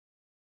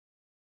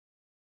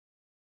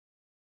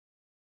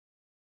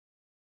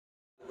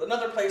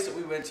another place that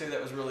we went to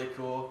that was really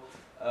cool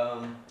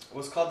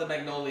was called the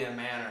Magnolia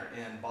Manor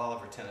in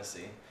Bolivar,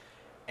 Tennessee.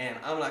 And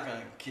I'm not going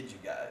to kid you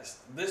guys,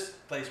 this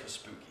place was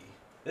spooky.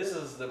 This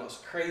is the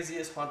most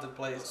craziest haunted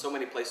place. So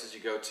many places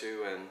you go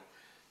to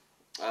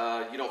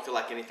and you don't feel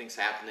like anything's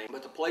happening.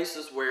 But the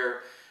places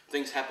where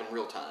things happen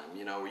real time,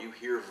 you know, where you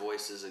hear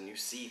voices and you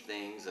see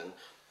things and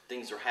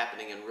things are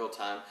happening in real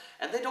time,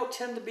 and they don't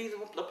tend to be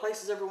the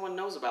places everyone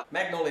knows about.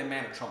 Magnolia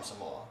Manor trumps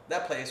them all.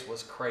 That place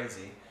was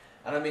crazy.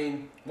 And I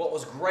mean, what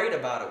was great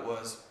about it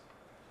was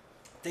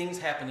things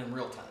happen in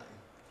real time.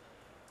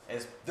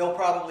 As they'll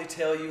probably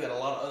tell you, and a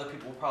lot of other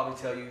people will probably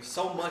tell you,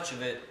 so much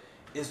of it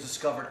is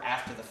discovered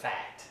after the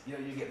fact. You know,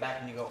 you get back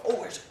and you go,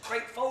 oh, there's a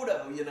great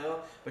photo, you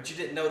know, but you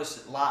didn't notice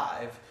it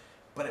live.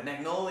 But at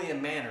Magnolia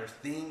Manor,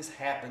 things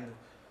happened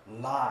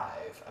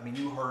live. I mean,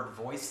 you heard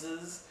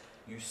voices,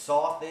 you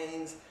saw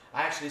things.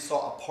 I actually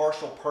saw a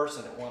partial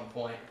person at one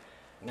point.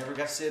 Never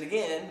got to see it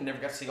again, never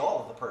got to see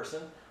all of the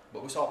person,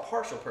 but we saw a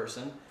partial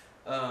person.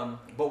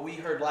 But we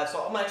heard live.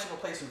 So I'm actually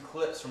going to play some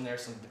clips from there,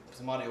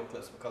 some audio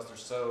clips, because they're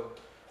so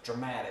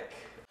dramatic.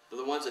 They're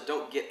the ones that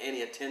don't get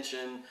any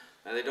attention,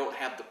 and they don't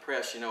have the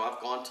press. You know,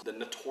 I've gone to the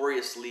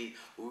notoriously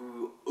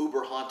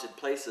uber haunted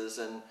places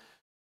and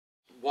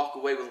walk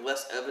away with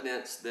less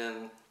evidence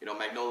than, you know,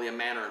 Magnolia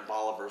Manor in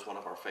Bolivar is one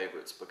of our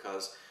favorites,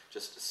 because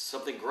just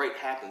something great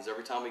happens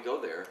every time we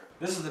go there.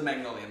 This is the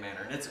Magnolia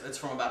Manor, and it's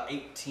from about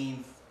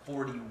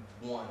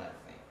 1841, I think.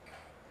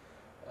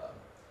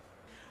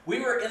 We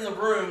were in the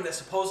room that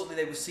supposedly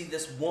they would see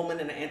this woman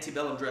in an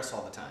antebellum dress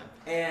all the time.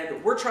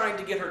 And we're trying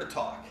to get her to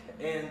talk.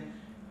 And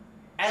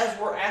as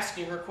we're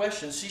asking her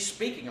questions, she's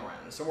speaking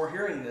around us. So we're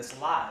hearing this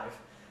live.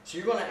 So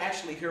you're going to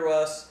actually hear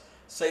us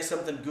say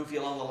something goofy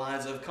along the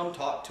lines of, come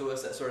talk to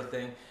us, that sort of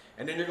thing.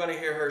 And then you're going to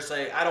hear her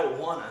say, I don't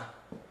wanna.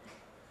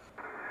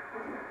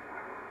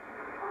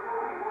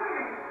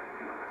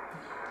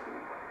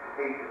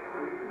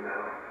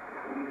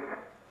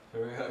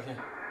 Here we go again.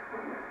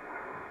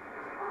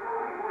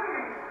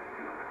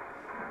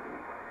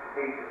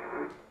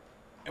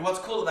 And what's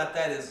cool about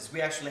that is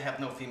we actually have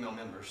no female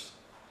members.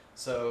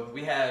 So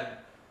we had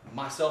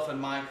myself and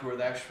Mike, who were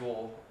the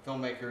actual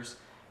filmmakers,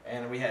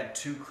 and we had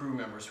 2 crew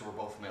members who were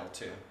both male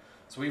too.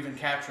 So even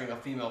capturing a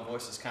female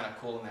voice is kind of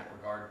cool in that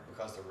regard,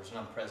 because there was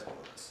none present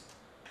with us.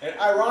 And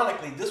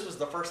ironically, this was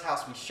the first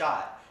house we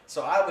shot,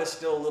 so I was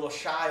still a little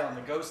shy on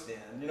the ghost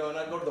end, you know, and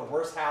I'd go to the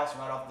worst house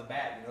right off the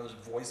bat, you know, there's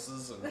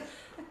voices and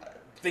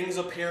things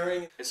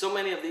appearing. And so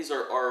many of these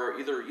are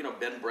either, you know,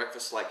 bed and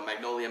breakfasts like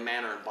Magnolia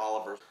Manor in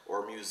Bolivar,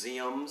 or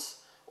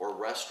museums, or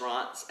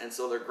restaurants. And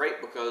so they're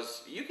great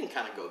because you can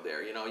kind of go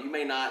there. You know, you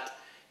may not,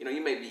 you know,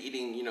 you may be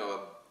eating, you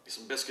know,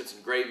 some biscuits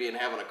and gravy and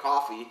having a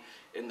coffee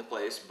in the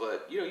place,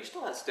 but, you know, you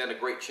still have to stand a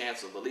great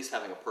chance of at least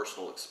having a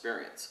personal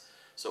experience.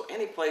 So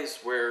any place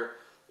where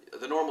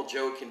the normal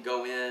Joe can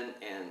go in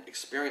and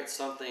experience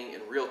something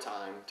in real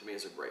time, to me,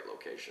 is a great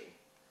location.